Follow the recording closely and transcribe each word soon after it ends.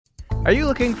Are you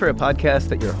looking for a podcast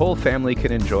that your whole family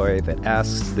can enjoy that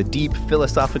asks the deep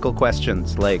philosophical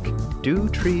questions like, do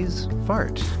trees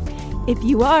fart? If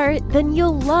you are, then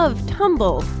you'll love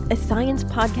Tumble, a science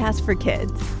podcast for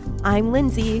kids. I'm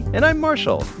Lindsay. And I'm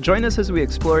Marshall. Join us as we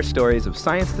explore stories of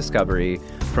science discovery,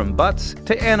 from butts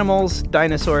to animals,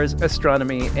 dinosaurs,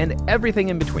 astronomy, and everything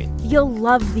in between. You'll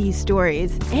love these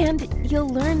stories, and you'll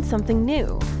learn something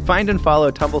new. Find and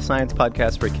follow Tumble Science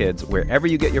Podcast for Kids wherever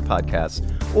you get your podcasts,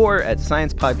 or at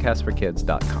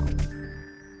sciencepodcastforkids.com.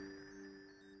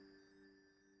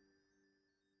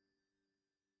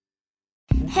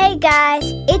 Hey guys,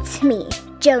 it's me,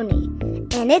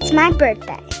 Joni, and it's my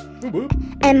birthday.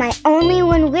 And my only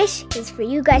one wish is for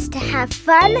you guys to have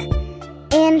fun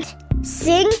and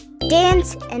sing,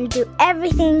 dance, and do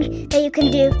everything that you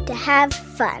can do to have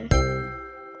fun.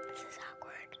 This is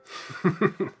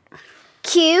awkward.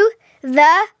 Cue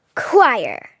the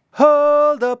choir.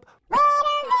 Hold up.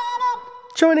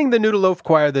 Joining the Noodle Loaf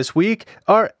Choir this week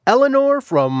are Eleanor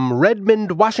from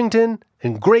Redmond, Washington,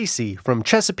 and Gracie from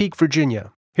Chesapeake,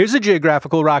 Virginia. Here's a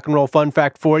geographical rock and roll fun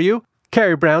fact for you.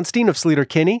 Carrie Brownstein of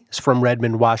Sleater-Kinney is from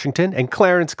Redmond, Washington, and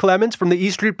Clarence Clemens from the E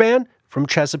Street Band from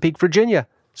Chesapeake, Virginia.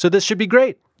 So this should be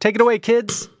great. Take it away,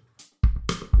 kids.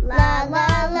 La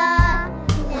la la.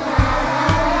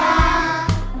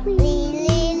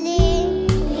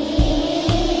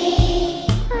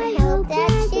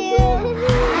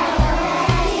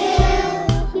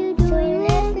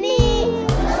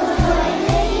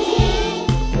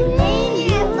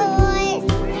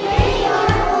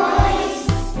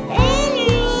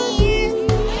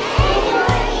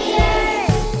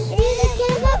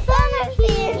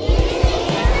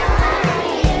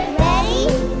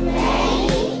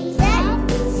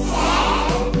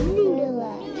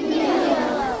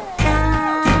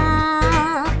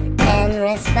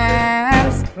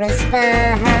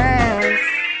 Response.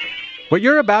 What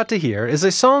you're about to hear is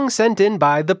a song sent in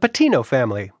by the Patino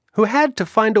family, who had to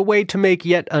find a way to make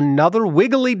yet another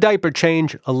wiggly diaper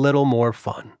change a little more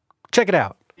fun. Check it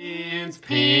out. Pants,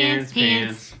 pants,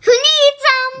 pants. Who needs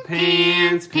some?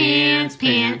 Pants, pants,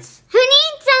 pants. Who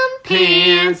needs some?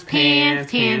 Pants,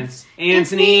 pants, pants.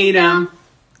 Ants need 'em.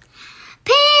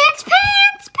 Pants,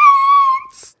 pants,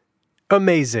 pants.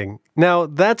 Amazing. Now,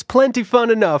 that's plenty fun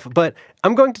enough, but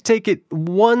I'm going to take it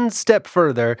one step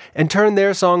further and turn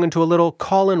their song into a little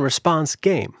call and response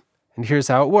game. And here's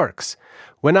how it works.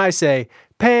 When I say,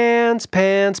 pants,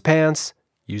 pants, pants,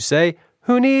 you say,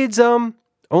 who needs 'em?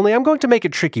 Only I'm going to make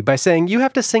it tricky by saying you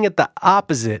have to sing it the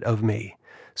opposite of me.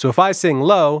 So if I sing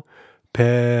low,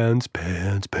 pants,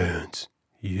 pants, pants,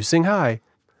 you sing high,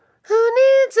 who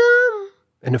needs 'em?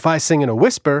 And if I sing in a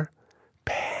whisper,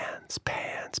 pants,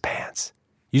 pants, pants,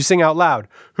 you sing out loud,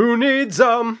 who needs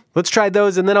 'em? Let's try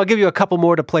those, and then I'll give you a couple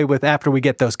more to play with after we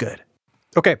get those good.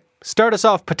 Okay, start us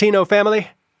off, Patino family.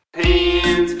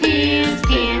 Pants, pants,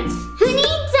 pants. Who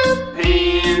needs some?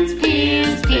 Pants,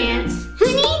 pants, pants. Who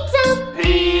needs some?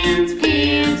 Pants,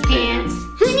 pants, pants.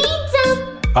 Who needs some?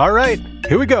 All right,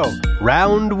 here we go.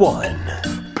 Round one.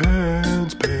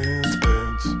 Pants, pants,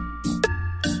 pants.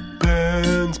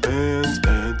 Pants, pants,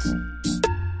 pants.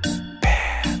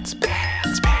 Pants,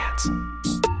 pants, pants.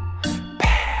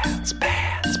 Pants,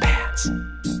 pants, pants.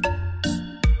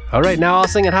 All right, now I'll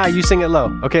sing it high, you sing it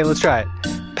low. Okay, let's try it.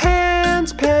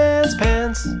 Pants, pants,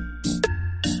 pants.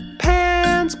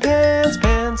 Pants, pants,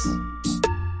 pants.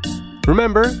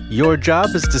 Remember, your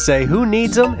job is to say who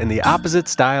needs them in the opposite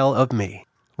style of me.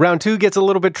 Round two gets a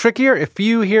little bit trickier. If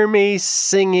you hear me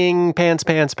singing pants,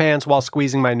 pants, pants while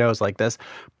squeezing my nose like this,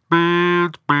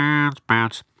 pants, pants,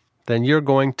 pants, then you're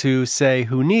going to say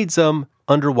who needs them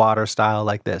underwater style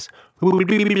like this.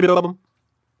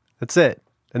 That's it.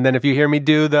 And then if you hear me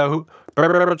do the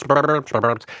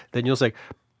then you'll say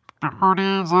who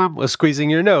needs them while squeezing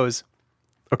your nose.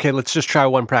 Okay, let's just try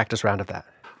one practice round of that.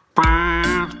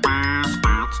 Pants, pants,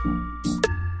 pants.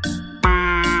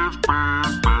 Pants,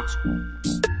 pants,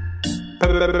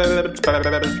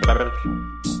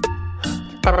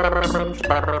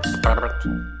 pants.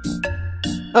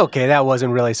 Okay, that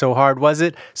wasn't really so hard, was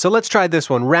it? So let's try this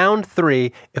one. Round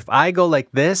three, if I go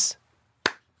like this,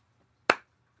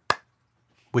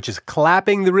 which is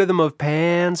clapping the rhythm of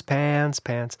pants, pants,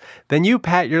 pants, then you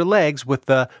pat your legs with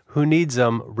the who needs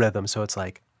them rhythm. So it's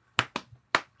like,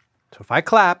 so if I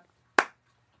clap,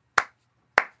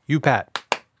 you pat.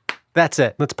 That's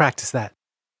it. Let's practice that.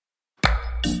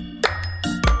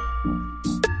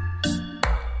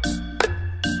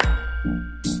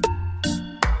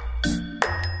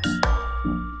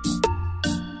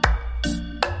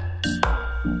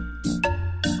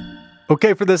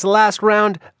 Okay, for this last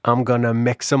round, I'm gonna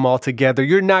mix them all together.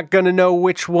 You're not gonna know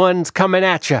which one's coming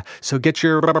at you. So get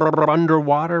your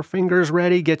underwater fingers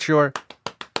ready, get your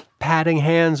patting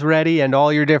hands ready, and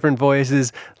all your different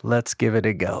voices. Let's give it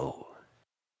a go.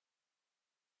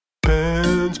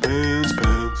 Pens, pens,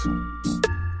 pens.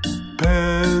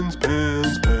 Pens,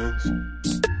 pens, pens.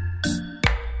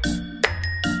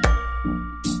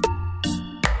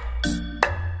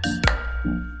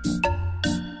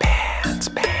 Pants,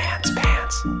 pants,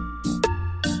 pants.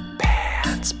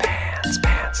 Pants, pants,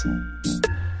 pants.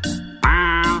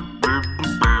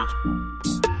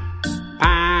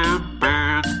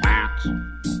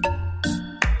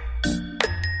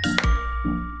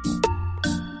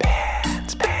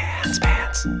 Pants, pants,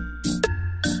 pants.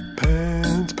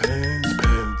 Pens, pens,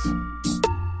 pens.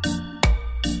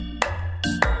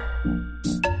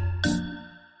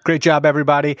 Great job,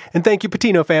 everybody. And thank you,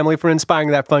 Patino family, for inspiring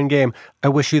that fun game. I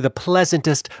wish you the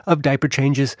pleasantest of diaper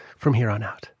changes from here on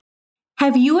out.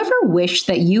 Have you ever wished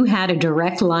that you had a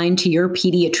direct line to your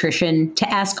pediatrician to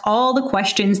ask all the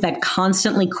questions that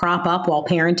constantly crop up while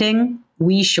parenting?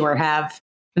 We sure have.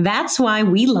 That's why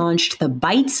we launched the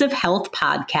Bites of Health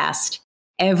podcast.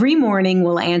 Every morning,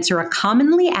 we'll answer a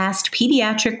commonly asked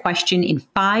pediatric question in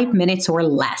 5 minutes or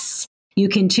less. You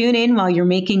can tune in while you're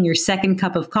making your second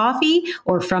cup of coffee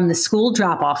or from the school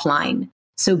drop-off line.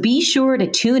 So be sure to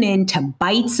tune in to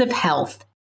Bites of Health,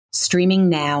 streaming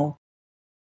now.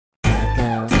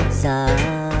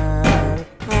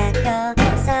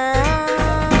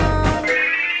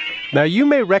 Now, you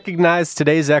may recognize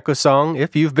today's Echo Song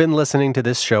if you've been listening to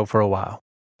this show for a while.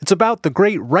 It's about the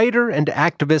great writer and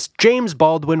activist James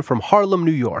Baldwin from Harlem,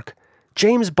 New York.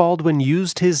 James Baldwin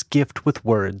used his gift with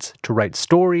words to write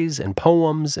stories and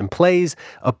poems and plays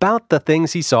about the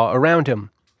things he saw around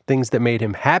him, things that made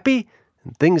him happy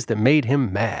and things that made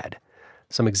him mad.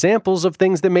 Some examples of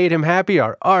things that made him happy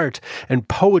are art and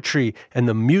poetry and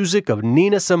the music of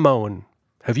Nina Simone.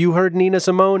 Have you heard Nina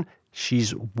Simone?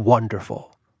 She's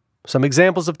wonderful. Some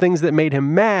examples of things that made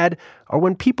him mad are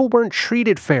when people weren't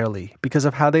treated fairly because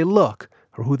of how they look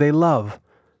or who they love.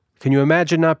 Can you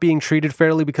imagine not being treated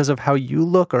fairly because of how you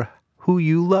look or who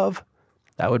you love?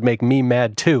 That would make me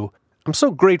mad too. I'm so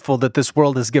grateful that this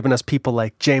world has given us people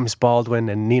like James Baldwin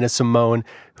and Nina Simone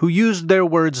who used their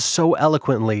words so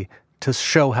eloquently to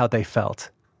show how they felt.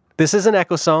 This is an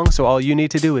Echo Song, so all you need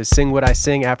to do is sing what I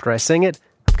sing after I sing it.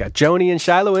 I've got Joni and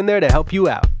Shiloh in there to help you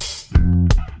out.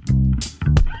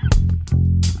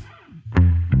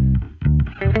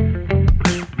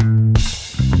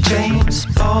 James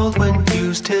Baldwin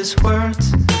used his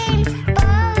words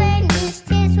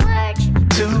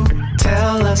to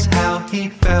tell us how he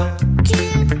felt,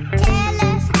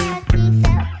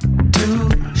 to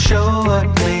show what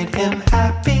made him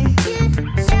happy,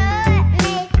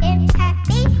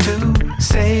 to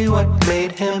say what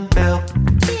made him melt.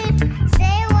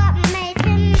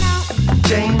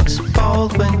 James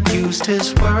Baldwin used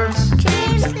his words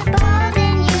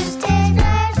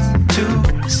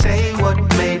to say what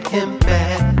made him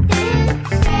mad,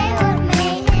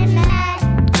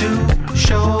 to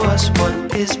show us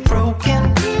what is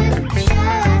broken,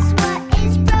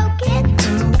 to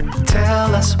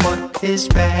tell us what is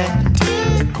bad.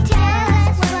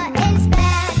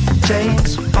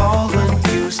 James Baldwin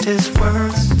used his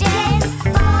words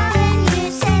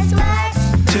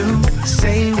to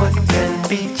say what can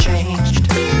be changed,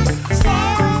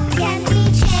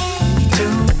 to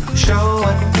show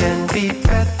what can be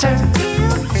better.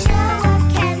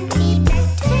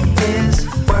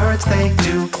 His words, they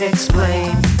do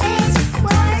explain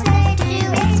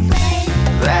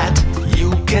that you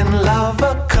can love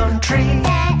a country,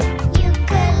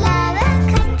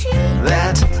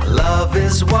 that love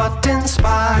is what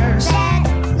inspires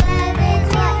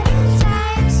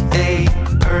a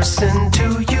person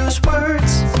to use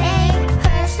words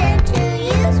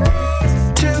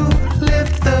to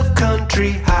lift the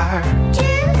country higher.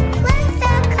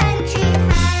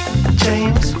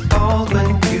 James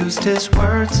Baldwin used his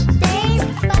words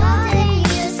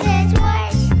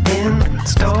in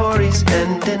stories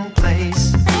and in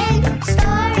plays.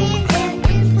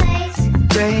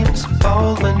 James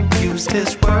Baldwin used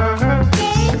his words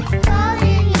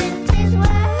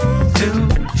to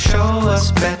show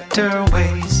us better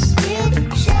ways.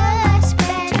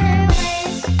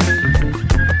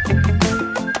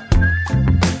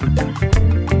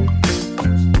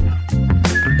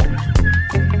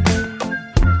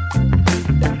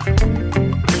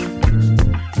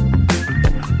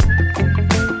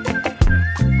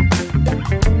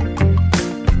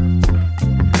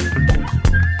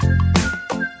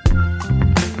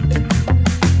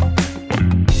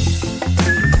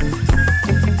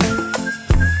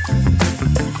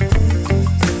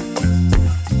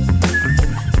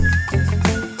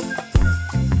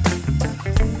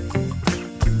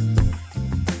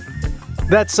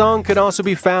 That song can also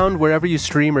be found wherever you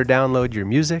stream or download your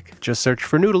music. Just search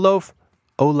for Noodle Loaf.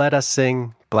 Oh, let us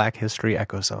sing Black History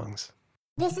Echo Songs.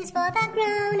 This is for the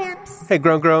grown-ups. Hey,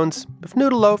 Grown-Groans. If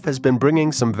Noodle Loaf has been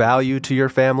bringing some value to your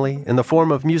family in the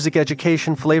form of music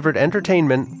education-flavored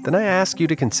entertainment, then I ask you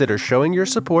to consider showing your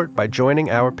support by joining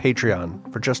our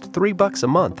Patreon for just $3 a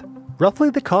month, roughly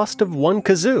the cost of one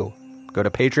kazoo. Go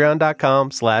to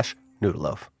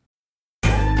patreon.com/noodleloaf.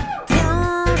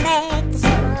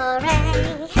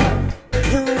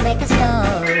 You make a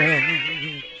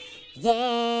story.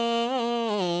 Yeah.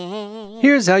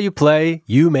 Here's how you play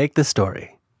You Make the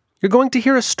Story. You're going to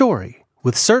hear a story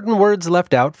with certain words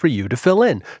left out for you to fill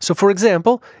in. So, for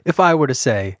example, if I were to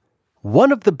say,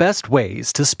 one of the best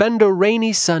ways to spend a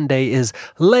rainy Sunday is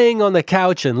laying on the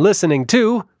couch and listening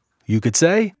to, you could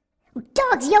say,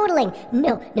 Dogs yodeling.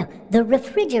 No, the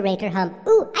refrigerator hum.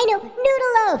 Ooh, I know,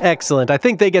 Noodle Loaf. Excellent. I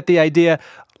think they get the idea.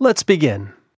 Let's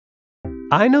begin.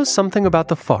 I know something about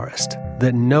the forest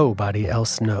that nobody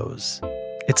else knows.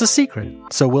 It's a secret,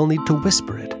 so we'll need to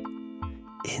whisper it.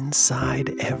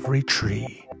 Inside every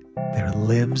tree, there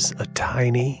lives a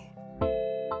tiny...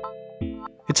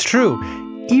 It's true,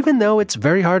 even though it's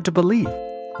very hard to believe.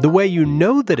 The way you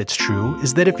know that it's true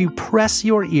is that if you press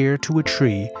your ear to a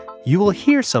tree, you will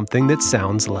hear something that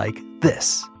sounds like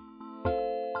this.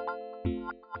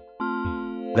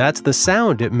 That's the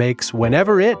sound it makes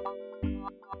whenever it...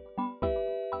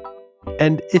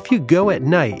 And if you go at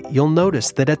night, you'll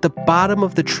notice that at the bottom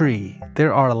of the tree,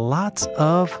 there are lots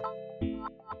of...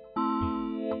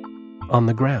 on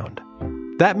the ground.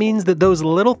 That means that those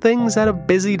little things had a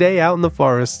busy day out in the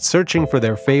forest searching for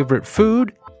their favorite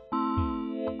food.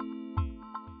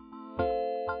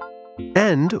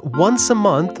 And once a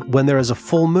month, when there is a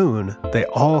full moon, they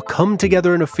all come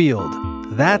together in a field.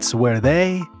 That's where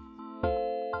they...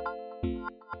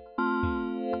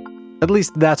 At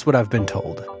least that's what I've been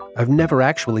told. I've never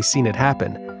actually seen it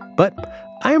happen, but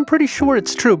I am pretty sure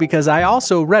it's true because I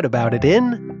also read about it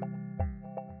in...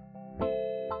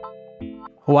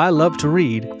 Oh, I love to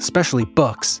read, especially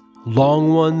books.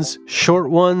 Long ones, short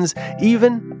ones,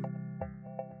 even...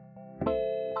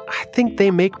 I think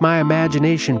they make my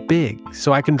imagination big,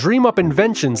 so I can dream up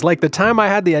inventions like the time I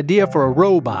had the idea for a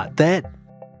robot that...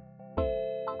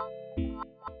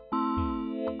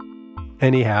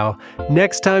 Anyhow,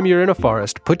 next time you're in a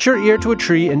forest, put your ear to a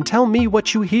tree and tell me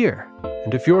what you hear.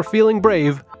 And if you're feeling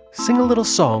brave, sing a little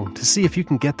song to see if you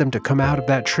can get them to come out of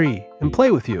that tree and play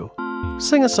with you.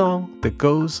 Sing a song that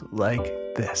goes like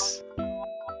this.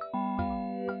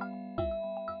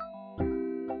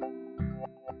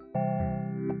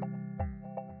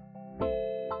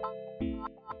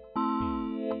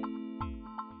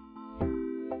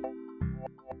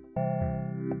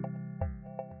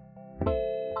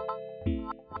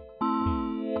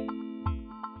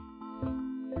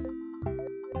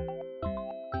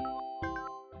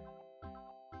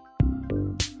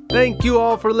 Thank you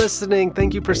all for listening.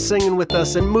 Thank you for singing with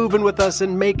us and moving with us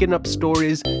and making up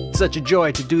stories. It's such a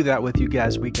joy to do that with you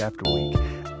guys week after week.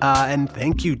 And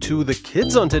thank you to the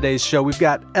kids on today's show. We've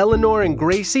got Eleanor and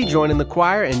Gracie joining the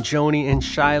choir and Joni and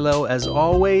Shiloh as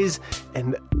always.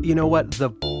 And you know what? The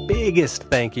biggest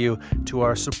thank you to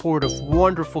our supportive,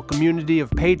 wonderful community of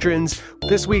patrons.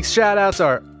 This week's shout-outs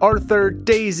are Arthur,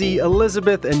 Daisy,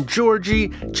 Elizabeth, and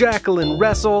Georgie, Jacqueline,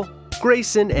 Ressel,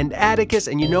 Grayson, and Atticus.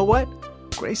 And you know what?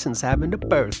 Grayson's having a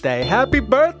birthday. Happy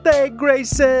birthday,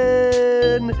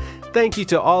 Grayson! Thank you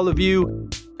to all of you,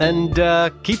 and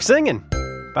keep singing.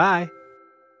 Bye.